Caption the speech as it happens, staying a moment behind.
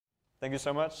Thank you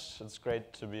so much. It's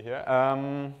great to be here.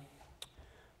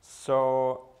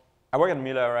 So I work at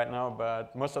Mila right now,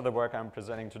 but most of the work I'm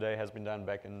presenting today has been done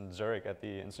back in Zurich at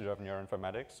the Institute of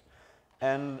Neuroinformatics.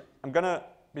 And I'm going to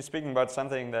be speaking about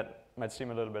something that might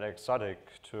seem a little bit exotic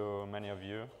to many of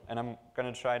you. And I'm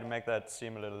going to try to make that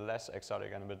seem a little less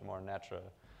exotic and a bit more natural.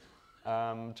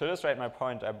 To illustrate my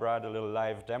point, I brought a little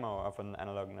live demo of an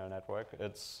analog neural network.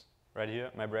 It's right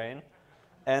here, my brain.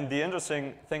 And the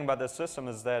interesting thing about this system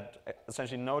is that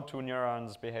essentially no two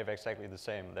neurons behave exactly the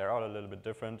same. They're all a little bit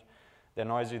different. They're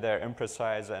noisy, they're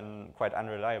imprecise, and quite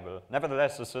unreliable.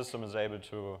 Nevertheless, the system is able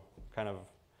to kind of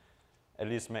at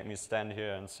least make me stand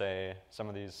here and say some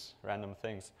of these random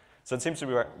things. So it seems to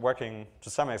be working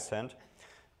to some extent.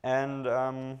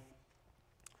 And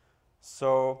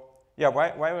so, yeah,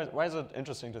 why is it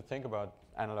interesting to think about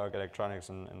analog electronics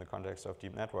in the context of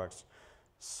deep networks?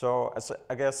 So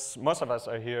I guess most of us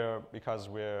are here because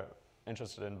we're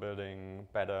interested in building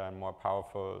better and more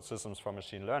powerful systems for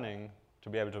machine learning to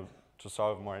be able to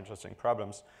solve more interesting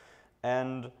problems.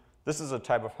 And this is a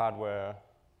type of hardware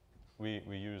we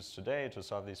use today to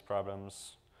solve these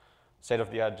problems.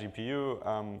 State-of-the-art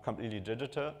GPU, completely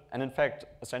digital. And in fact,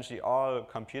 essentially all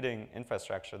computing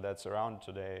infrastructure that's around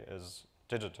today is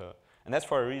digital. And that's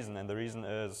for a reason, and the reason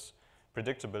is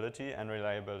predictability and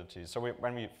reliability. So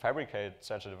when we fabricate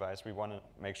such a device, we want to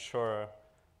make sure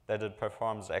that it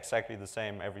performs exactly the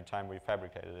same every time we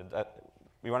fabricate it.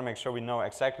 We want to make sure we know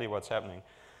exactly what's happening.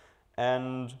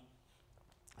 And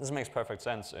this makes perfect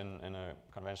sense in a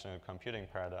conventional computing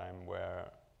paradigm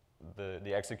where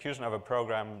the execution of a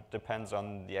program depends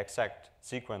on the exact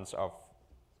sequence of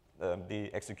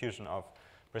the execution of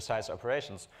precise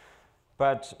operations.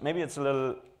 But maybe it's a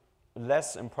little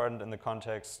less important in the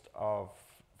context of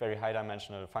very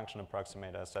high-dimensional function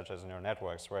approximators, such as neural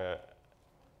networks, where,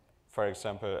 for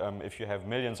example, if you have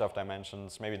millions of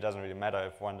dimensions, maybe it doesn't really matter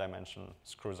if one dimension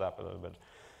screws up a little bit.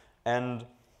 And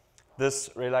this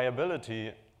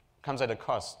reliability comes at a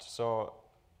cost. So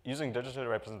using digital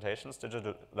representations,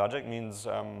 digital logic means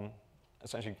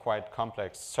essentially quite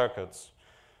complex circuits,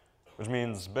 which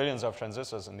means billions of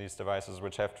transistors in these devices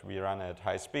which have to be run at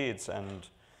high speeds and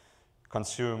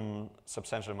consume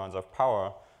substantial amounts of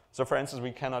power. So for instance,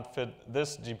 we cannot fit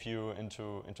this GPU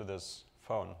into this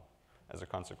phone as a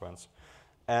consequence.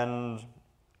 And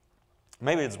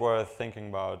maybe it's worth thinking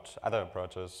about other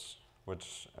approaches,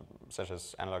 such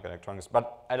as analog electronics.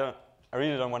 But I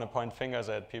really don't want to point fingers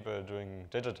at people doing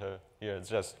digital here. It's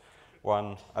just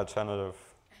one alternative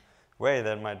way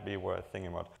that might be worth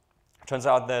thinking about. It turns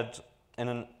out that in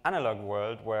an analog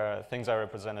world where things are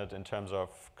represented in terms of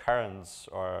currents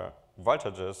or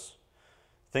voltages,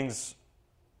 things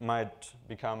might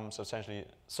become substantially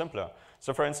simpler.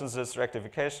 So for instance, this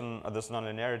rectification or this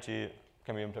nonlinearity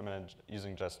can be implemented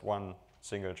using just one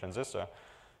single transistor.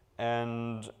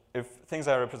 And if things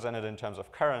are represented in terms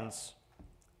of currents,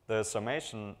 the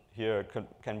summation here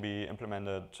can be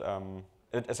implemented.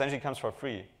 It essentially comes for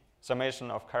free. Summation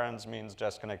of currents means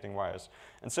just connecting wires.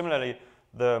 And similarly,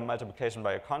 the multiplication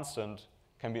by a constant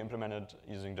can be implemented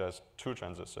using just two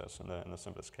transistors in the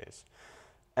simplest case.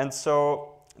 And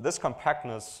so this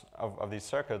compactness of these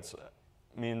circuits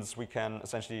means we can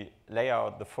essentially lay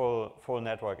out the full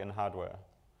network in hardware,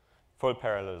 full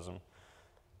parallelism.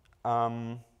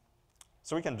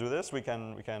 So we can do this. We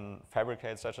can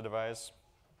fabricate such a device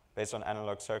based on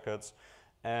analog circuits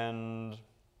and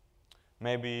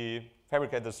maybe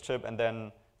fabricate this chip and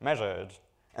then measure it.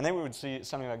 And then we would see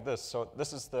something like this. So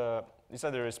these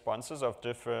are the responses of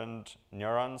different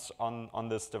neurons on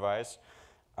this device.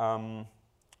 The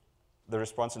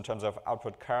response in terms of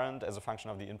output current as a function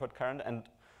of the input current. And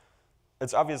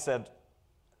it's obvious that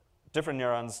different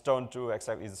neurons don't do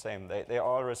exactly the same. They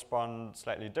all respond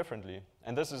slightly differently.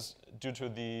 And this is due to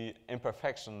the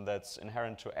imperfection that's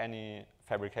inherent to any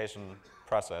fabrication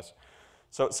process.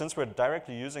 So since we're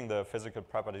directly using the physical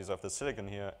properties of the silicon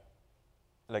here,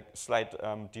 like slight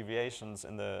deviations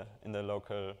in the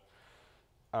local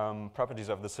properties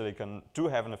of the silicon do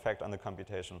have an effect on the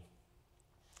computation.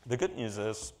 The good news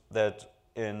is that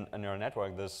in a neural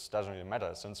network, this doesn't really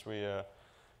matter. Since we are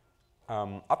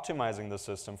optimizing the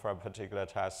system for a particular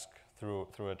task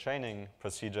through a training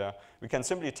procedure, we can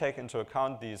simply take into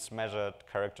account these measured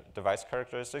device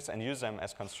characteristics and use them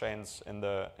as constraints in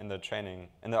the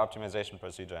optimization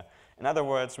procedure. In other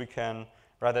words, we can,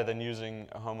 rather than using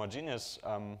a homogeneous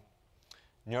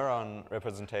neuron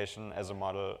representation as a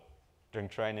model during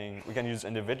training, we can use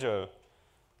individual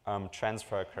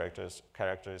transfer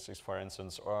characteristics, for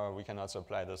instance, or we can also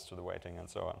apply this to the weighting and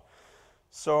so on.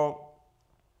 So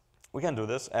we can do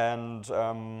this, and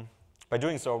by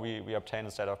doing so, we obtain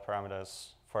a set of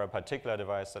parameters for a particular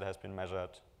device that has been measured.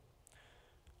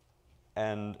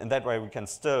 And in that way, we can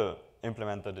still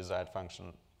implement the desired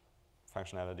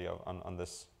functionality on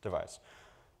this device.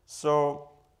 So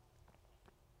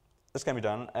this can be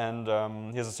done,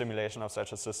 and here's a simulation of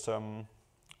such a system,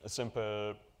 a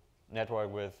simple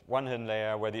network with one hidden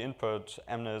layer where the input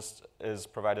MNIST is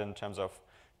provided in terms of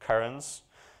currents.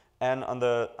 And on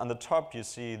the top, you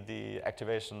see the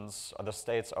activations or the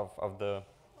states of the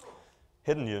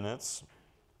hidden units.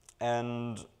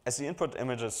 And as the input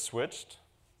image is switched,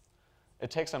 it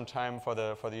takes some time for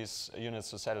these units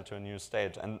to settle to a new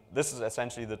state. And this is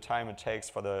essentially the time it takes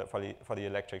for the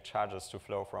electric charges to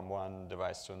flow from one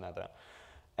device to another.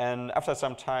 And after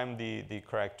some time, the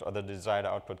correct or the desired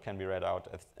output can be read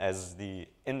out as the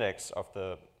index of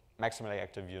the maximally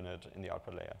active unit in the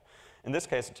output layer. In this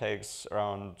case, it takes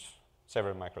around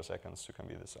several microseconds to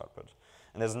compute this output.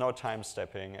 And there's no time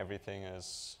stepping. Everything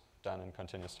is done in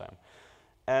continuous time.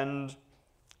 And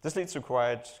this leads to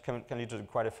can lead to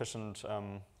quite efficient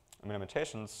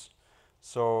implementations.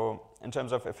 So in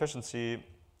terms of efficiency,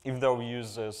 even though we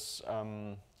use this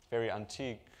very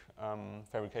antique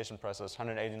fabrication process,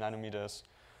 180 nanometers,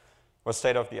 was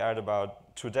state-of-the-art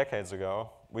about 2 decades ago,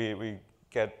 we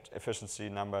get efficiency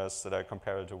numbers that are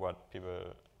comparable to what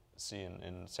people see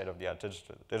in state-of-the-art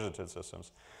digital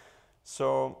systems.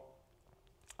 So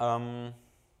we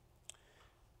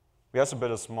also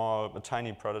built a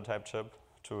tiny prototype chip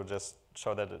to just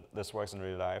show that this works in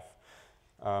real life.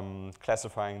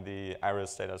 Classifying the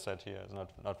iris data set here is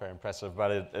not very impressive, but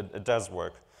it does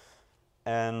work.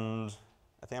 And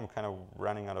I think I'm kind of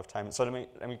running out of time. So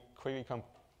let me quickly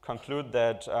conclude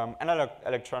that analog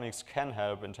electronics can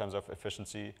help in terms of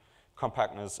efficiency,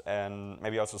 compactness, and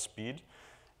maybe also speed.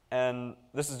 And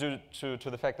this is due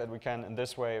to the fact that we can, in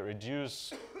this way,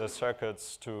 reduce the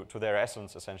circuits to their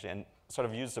essence, essentially, and sort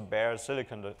of use the bare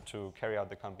silicon to carry out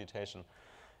the computation.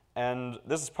 And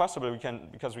this is possible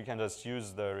because we can just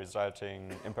use the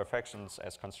resulting imperfections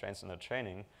as constraints in the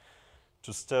training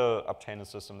to still obtain a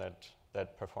system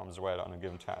that performs well on a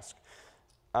given task.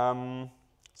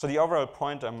 So the overall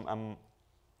point I'm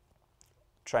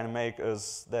trying to make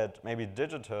is that maybe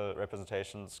digital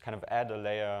representations kind of add a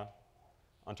layer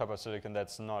on top of silicon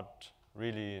that's not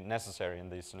really necessary in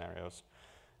these scenarios.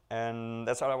 And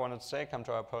that's all I wanted to say. Come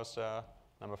to our poster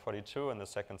number 42 in the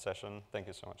second session. Thank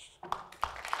you so much.